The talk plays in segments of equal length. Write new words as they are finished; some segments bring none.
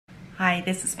Hi,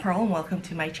 this is Pearl and welcome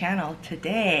to my channel.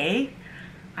 Today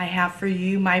I have for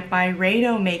you my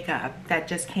BYREDO makeup that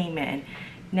just came in.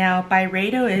 Now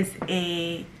BYREDO is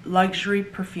a luxury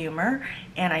perfumer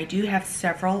and I do have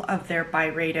several of their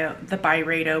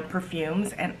BYREDO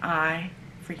perfumes and I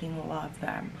freaking love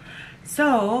them.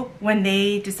 So when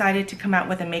they decided to come out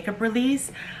with a makeup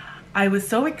release, I was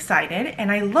so excited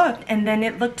and I looked and then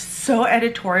it looked so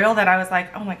editorial that I was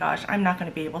like, oh my gosh, I'm not going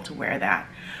to be able to wear that.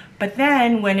 But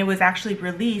then when it was actually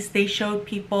released, they showed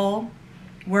people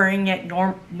wearing it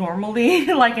normally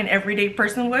like an everyday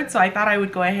person would. So I thought I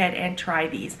would go ahead and try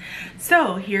these.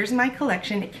 So here's my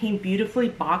collection. It came beautifully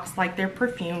boxed like their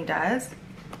perfume does.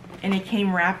 And it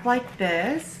came wrapped like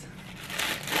this.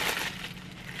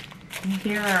 And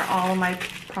here are all of my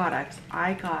products.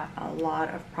 I got a lot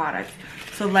of products.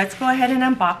 So let's go ahead and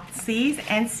unbox these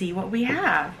and see what we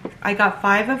have. I got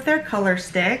 5 of their color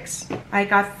sticks. I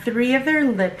got 3 of their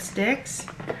lipsticks.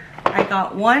 I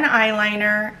got 1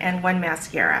 eyeliner and 1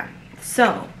 mascara.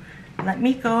 So let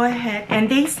me go ahead, and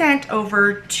they sent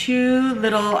over 2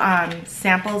 little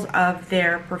samples of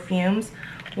their perfumes.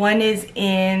 One is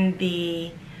in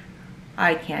the,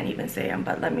 I can't even say them,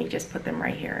 but let me just put them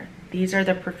right here. These are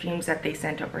the perfumes that they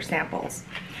sent over, samples.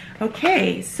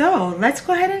 Okay, so let's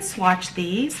go ahead and swatch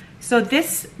these. So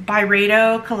this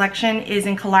BYREDO collection is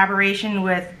in collaboration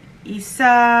with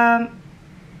Isa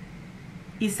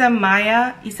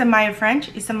Maya French,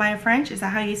 is that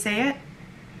how you say it?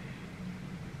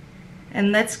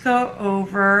 And let's go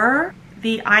over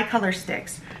the eye color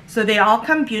sticks. So they all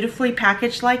come beautifully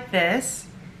packaged like this.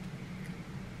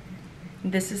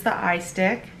 This is the eye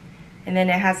stick. And then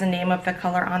it has the name of the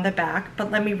color on the back,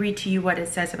 but let me read to you what it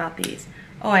says about these.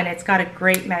 Oh, and it's got a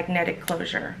great magnetic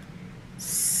closure.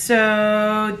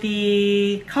 So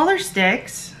the color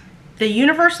sticks, the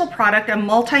universal product, a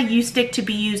multi-use stick to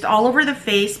be used all over the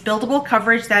face, buildable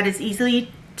coverage that is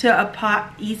easy to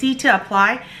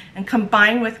apply and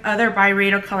combine with other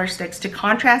BYREDO color sticks to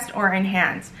contrast or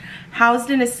enhance. Housed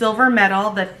in a silver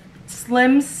metal, the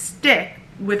slim stick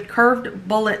with curved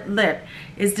bullet lip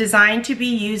is designed to be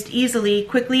used easily,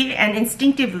 quickly, and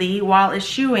instinctively while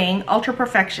eschewing ultra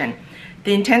perfection.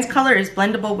 The intense color is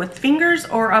blendable with fingers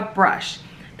or a brush.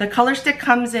 The color stick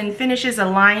comes in finishes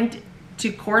aligned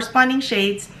to corresponding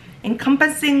shades,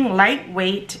 encompassing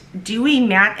lightweight, dewy,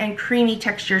 matte, and creamy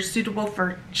textures suitable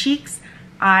for cheeks,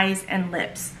 eyes, and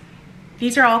lips.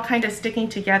 These are all kind of sticking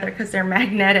together because they're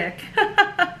magnetic.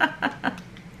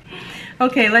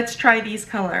 Okay, let's try these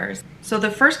colors. So the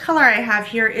first color I have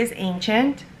here is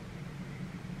Ancient.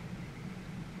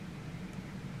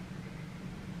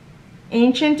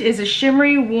 Ancient is a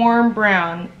shimmery warm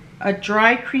brown, a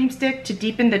dry cream stick to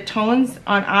deepen the tones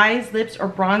on eyes, lips, or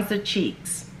bronze the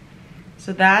cheeks.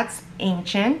 So that's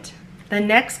Ancient. The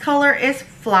next color is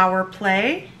Flower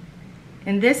Play.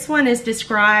 And this one is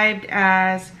described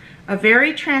as a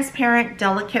very transparent,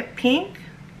 delicate pink.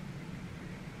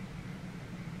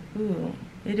 Ooh,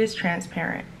 it is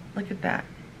transparent. Look at that.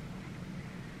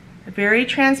 A very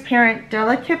transparent,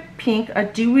 delicate pink, a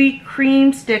dewy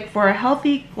cream stick for a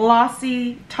healthy,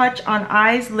 glossy touch on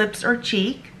eyes, lips, or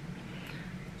cheek.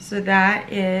 So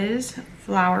that is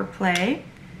Flower Play.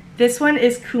 This one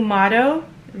is Kumado.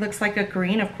 It looks like a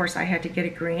green. Of course, I had to get a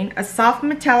green. A soft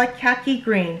metallic khaki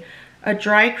green, a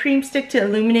dry cream stick to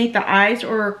illuminate the eyes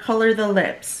or color the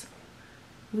lips.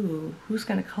 Ooh, who's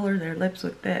gonna color their lips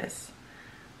with this?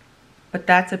 But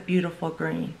that's a beautiful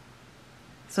green.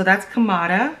 So that's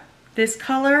Kamada. This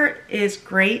color is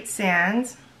Great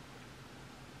Sands.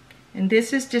 And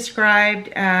this is described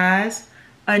as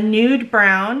a nude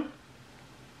brown.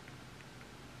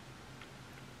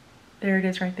 There it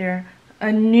is right there.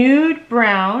 A nude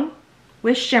brown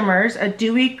with shimmers, a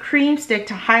dewy cream stick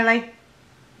to highlight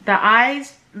the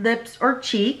eyes, lips, or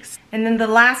cheeks. And then the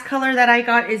last color that I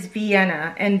got is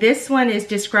Vienna. And this one is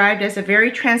described as a very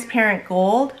transparent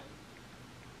gold.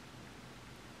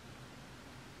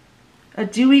 A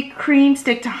dewy cream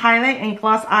stick to highlight and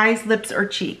gloss eyes, lips, or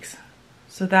cheeks.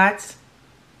 So that's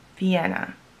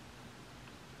Vienna.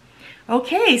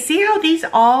 Okay, see how these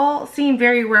all seem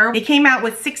very rare? They came out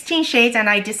with 16 shades and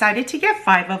I decided to get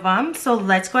 5 of them. So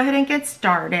let's go ahead and get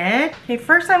started. Okay,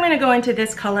 first I'm going to go into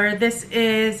this color. This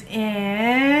is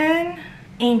in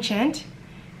Ancient.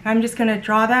 I'm just going to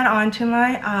draw that onto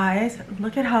my eyes.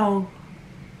 Look at how...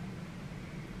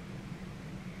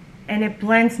 And it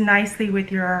blends nicely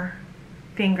with your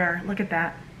finger. Look at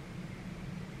that.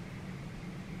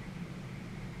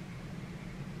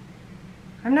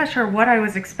 I'm not sure what I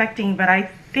was expecting, but I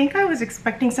think I was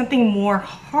expecting something more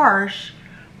harsh.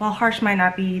 Well, harsh might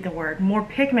not be the word. More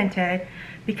pigmented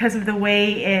because of the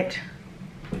way it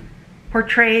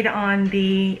portrayed on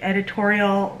the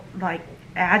editorial like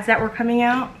ads that were coming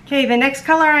out. Okay, the next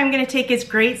color I'm going to take is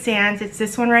Great Sands. It's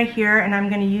this one right here, and I'm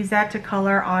going to use that to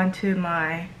color onto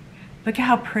my, look at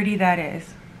how pretty that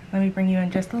is. Let me bring you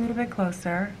in just a little bit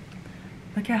closer.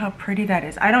 Look at how pretty that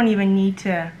is. I don't even need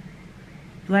to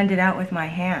blend it out with my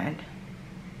hand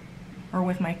or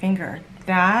with my finger.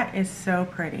 That is so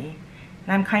pretty.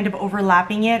 And I'm kind of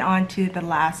overlapping it onto the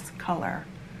last color.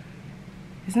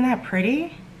 Isn't that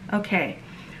pretty? Okay,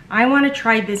 I want to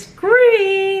try this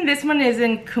green. This one is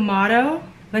in Kumado.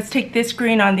 Let's take this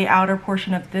green on the outer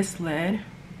portion of this lid.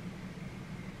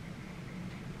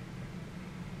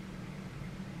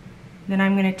 Then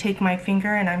I'm going to take my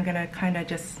finger and I'm going to kind of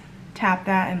just tap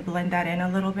that and blend that in a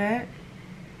little bit.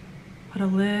 Put a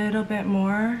little bit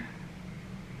more.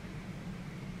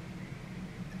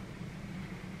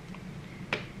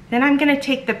 Then I'm going to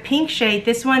take the pink shade.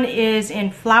 This one is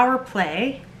in Flower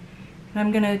Play. And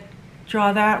I'm going to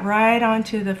draw that right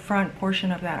onto the front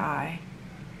portion of that eye.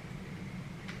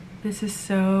 This is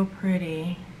so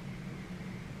pretty.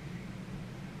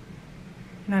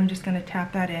 And I'm just going to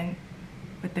tap that in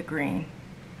with the green.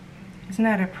 Isn't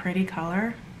that a pretty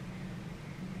color?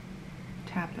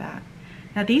 Tap that.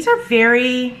 Now these are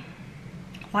very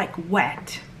like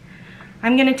wet.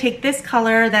 I'm going to take this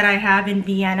color that I have in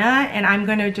Vienna and I'm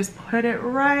going to just put it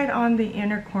right on the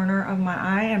inner corner of my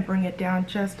eye and bring it down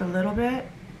just a little bit.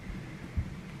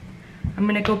 I'm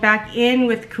going to go back in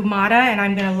with Kumada and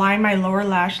I'm going to line my lower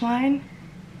lash line.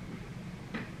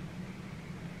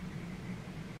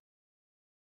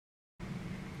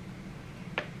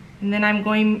 And then I'm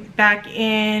going back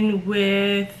in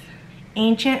with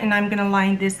Ancient and I'm going to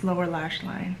line this lower lash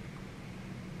line.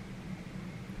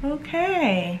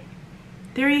 Okay.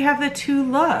 There you have the two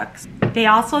looks. They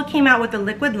also came out with a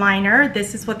liquid liner.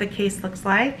 This is what the case looks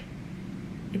like.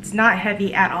 It's not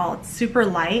heavy at all. It's super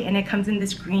light and it comes in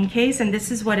this green case and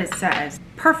this is what it says.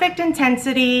 Perfect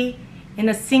intensity in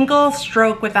a single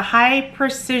stroke with a high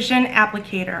precision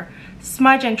applicator.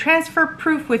 Smudge and transfer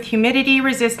proof with humidity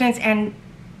resistance and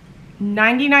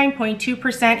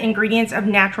 99.2% ingredients of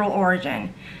natural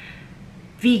origin.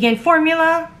 Vegan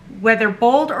formula. Whether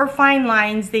bold or fine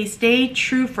lines, they stay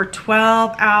true for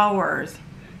 12 hours.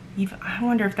 I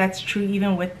wonder if that's true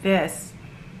even with this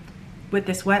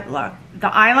wet look. The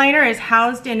eyeliner is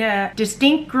housed in a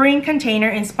distinct green container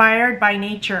inspired by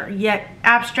nature, yet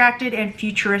abstracted and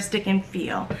futuristic in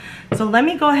feel. So let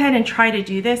me go ahead and try to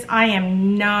do this. I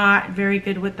am not very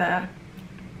good with the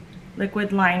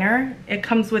liquid liner. It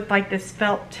comes with like this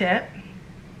felt tip.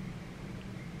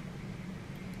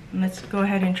 And let's go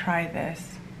ahead and try this.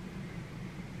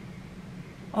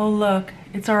 Oh look,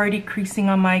 it's already creasing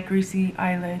on my greasy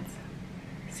eyelids.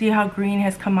 See how green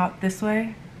has come out this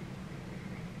way?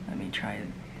 Let me try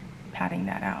patting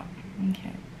that out.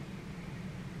 Okay.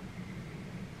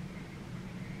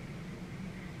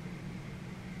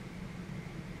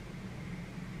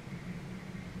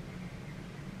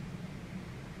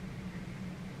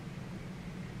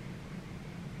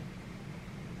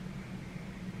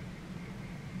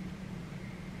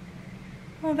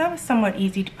 Well, that was somewhat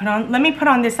easy to put on. Let me put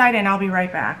on this side and I'll be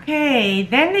right back. Okay,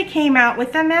 then they came out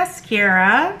with a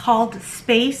mascara called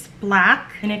Space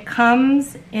Black and it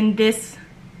comes in this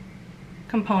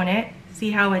component.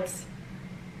 See how it's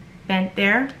bent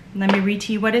there? Let me read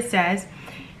to you what it says.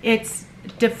 It's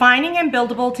defining and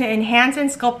buildable to enhance and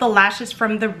sculpt the lashes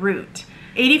from the root.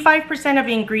 85% of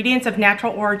ingredients of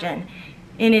natural origin.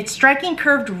 In its striking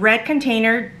curved red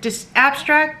container,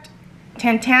 abstract,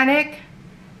 tantanic,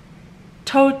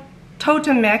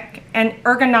 totemic and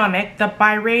ergonomic, the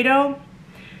BYREDO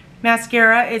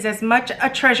mascara is as much a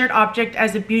treasured object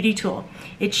as a beauty tool.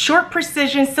 Its short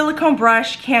precision silicone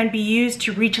brush can be used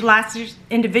to reach lashes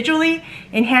individually,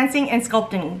 enhancing and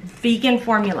sculpting. Vegan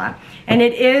formula. And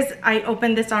it is, I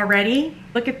opened this already.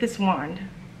 Look at this wand.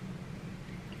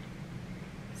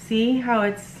 See how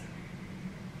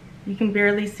you can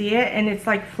barely see it, and it's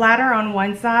like flatter on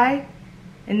one side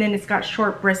and then it's got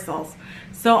short bristles.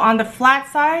 So on the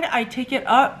flat side, I take it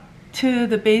up to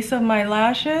the base of my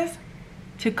lashes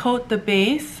to coat the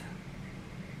base.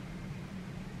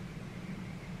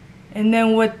 And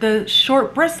then with the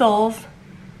short bristles,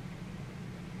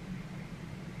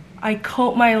 I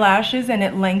coat my lashes and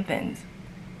it lengthens.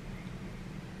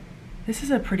 This is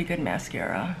a pretty good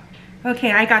mascara.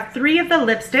 Okay, I got 3 of the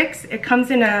lipsticks. It comes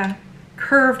in a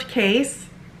curved case.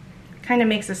 Kind of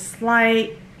makes a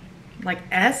slight like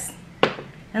S.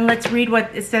 And let's read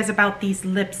what it says about these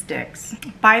lipsticks.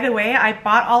 By the way, I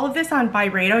bought all of this on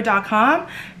BYREDO.com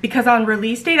because on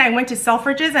release date I went to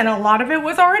Selfridges and a lot of it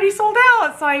was already sold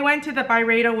out. So I went to the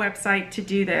BYREDO website to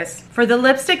do this. For the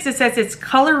lipsticks, it says it's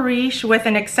color riche with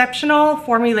an exceptional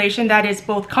formulation that is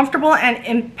both comfortable and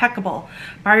impeccable.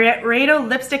 BYREDO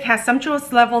lipstick has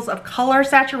sumptuous levels of color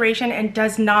saturation and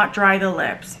does not dry the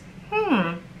lips.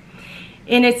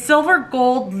 In its silver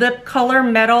gold lip color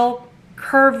metal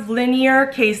curvilinear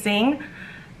casing,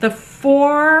 the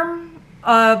form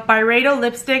of BYREDO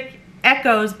lipstick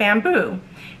echoes bamboo.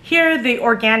 Here, the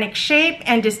organic shape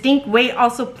and distinct weight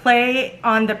also play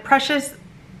on the precious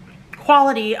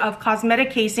quality of cosmetic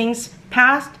casings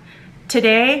past,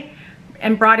 today,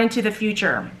 and brought into the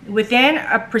future. Within,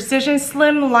 a precision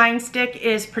slim line stick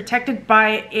is protected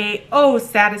by a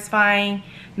satisfying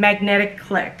magnetic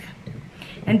click.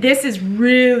 And this is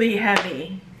really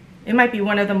heavy. It might be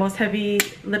one of the most heavy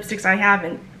lipsticks I have,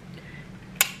 and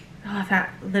oh,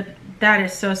 that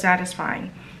is so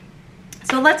satisfying.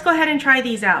 So let's go ahead and try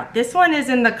these out. This one is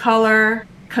in the color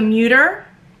Commuter.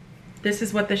 This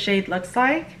is what the shade looks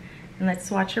like. And let's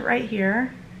swatch it right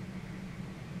here.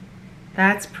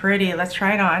 That's pretty. Let's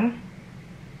try it on.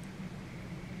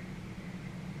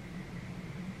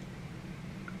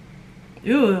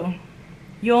 Ooh,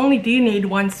 you only do need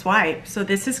one swipe. So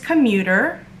this is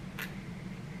Commuter.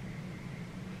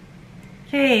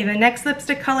 Okay, the next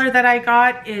lipstick color that I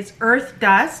got is Earth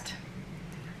Dust.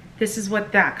 This is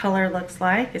what that color looks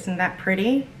like. Isn't that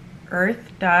pretty?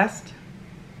 Earth Dust.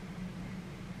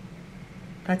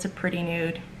 That's a pretty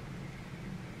nude.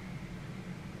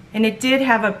 And it did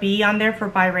have a B on there for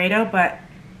BYREDO, but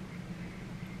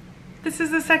this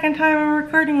is the second time I'm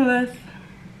recording this.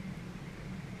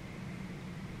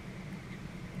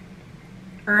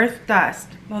 Earth Dust.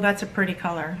 Well, that's a pretty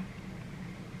color.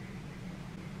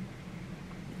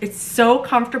 It's so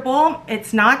comfortable,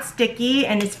 it's not sticky,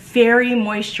 and it's very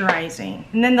moisturizing.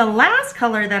 And then the last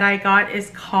color that I got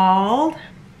is called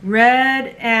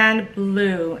Red and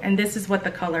Blue, and this is what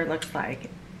the color looks like.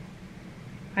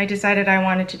 I decided I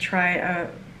wanted to try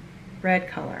a red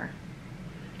color.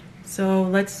 So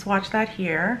let's swatch that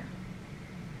here.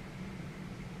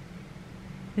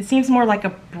 It seems more like a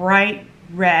bright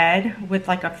red with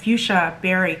like a fuchsia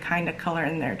berry kind of color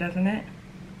in there, doesn't it?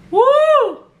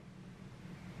 Woo!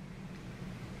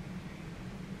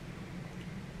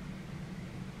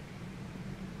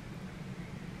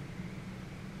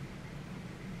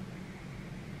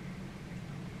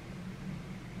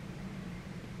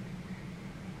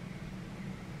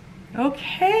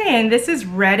 Okay, and this is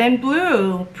Red and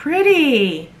Blue.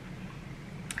 Pretty.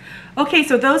 Okay,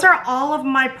 so those are all of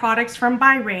my products from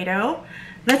BYREDO.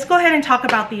 Let's go ahead and talk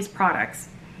about these products.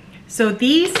 So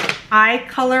these eye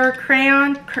color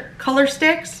crayon color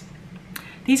sticks,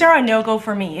 these are a no-go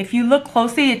for me. If you look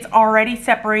closely, it's already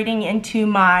separating into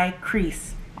my crease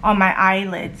on my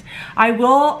eyelids.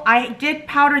 I did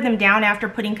powder them down after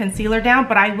putting concealer down,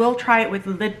 but I will try it with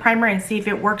lid primer and see if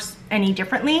it works any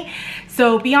differently.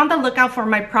 So be on the lookout for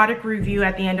my product review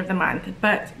at the end of the month.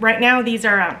 But right now these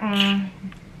are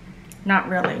not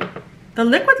really. The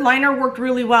liquid liner worked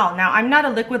really well. Now I'm not a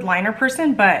liquid liner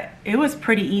person, but it was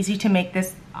pretty easy to make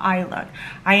this eye look.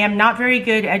 I am not very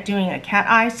good at doing a cat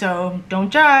eye, so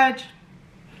don't judge.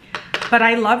 But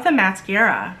I love the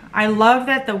mascara. I love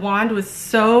that the wand was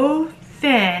so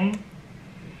thin.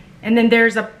 And then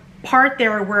there's a part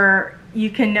there where you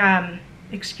can,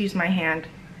 excuse my hand.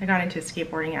 I got into a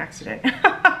skateboarding accident.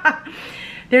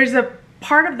 There's a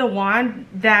part of the wand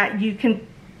that you can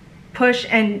push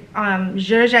and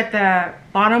zhuzh at the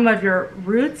bottom of your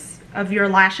roots of your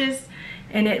lashes,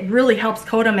 and it really helps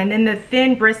coat them. And then the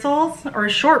thin bristles, or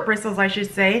short bristles I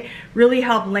should say, really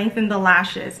help lengthen the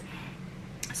lashes.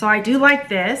 So I do like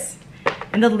this.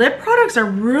 And the lip products are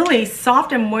really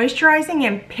soft and moisturizing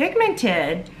and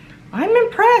pigmented. I'm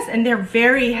impressed, and they're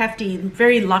very hefty,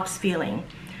 very luxe feeling.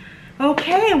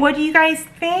 Okay, what do you guys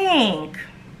think?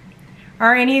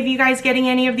 Are any of you guys getting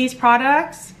any of these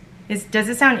products? Does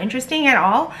it sound interesting at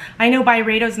all? I know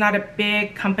BYREDO is not a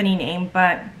big company name,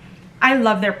 but I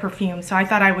love their perfume, so I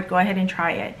thought I would go ahead and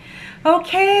try it.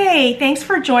 Okay, thanks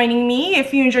for joining me.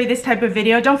 If you enjoy this type of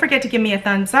video, don't forget to give me a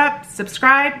thumbs up,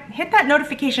 subscribe, hit that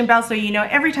notification bell so you know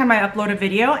every time I upload a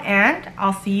video, and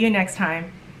I'll see you next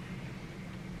time.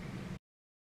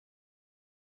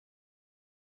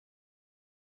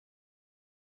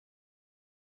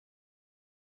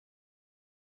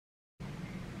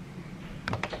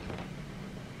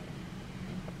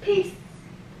 Peace.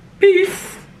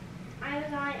 Peace. I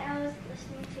was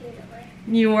listening to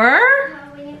you. You were?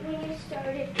 When you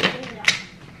started doing that.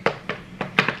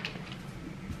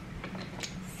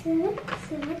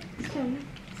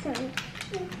 Sorry.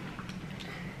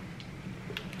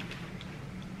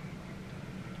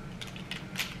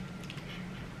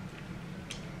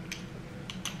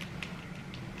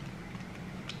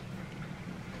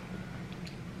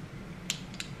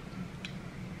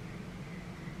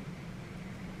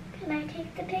 Can I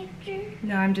take the picture?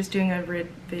 No, I'm just doing a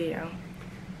video.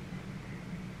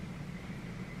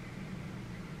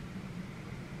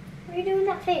 Why are you doing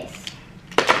that face?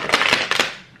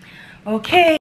 Okay.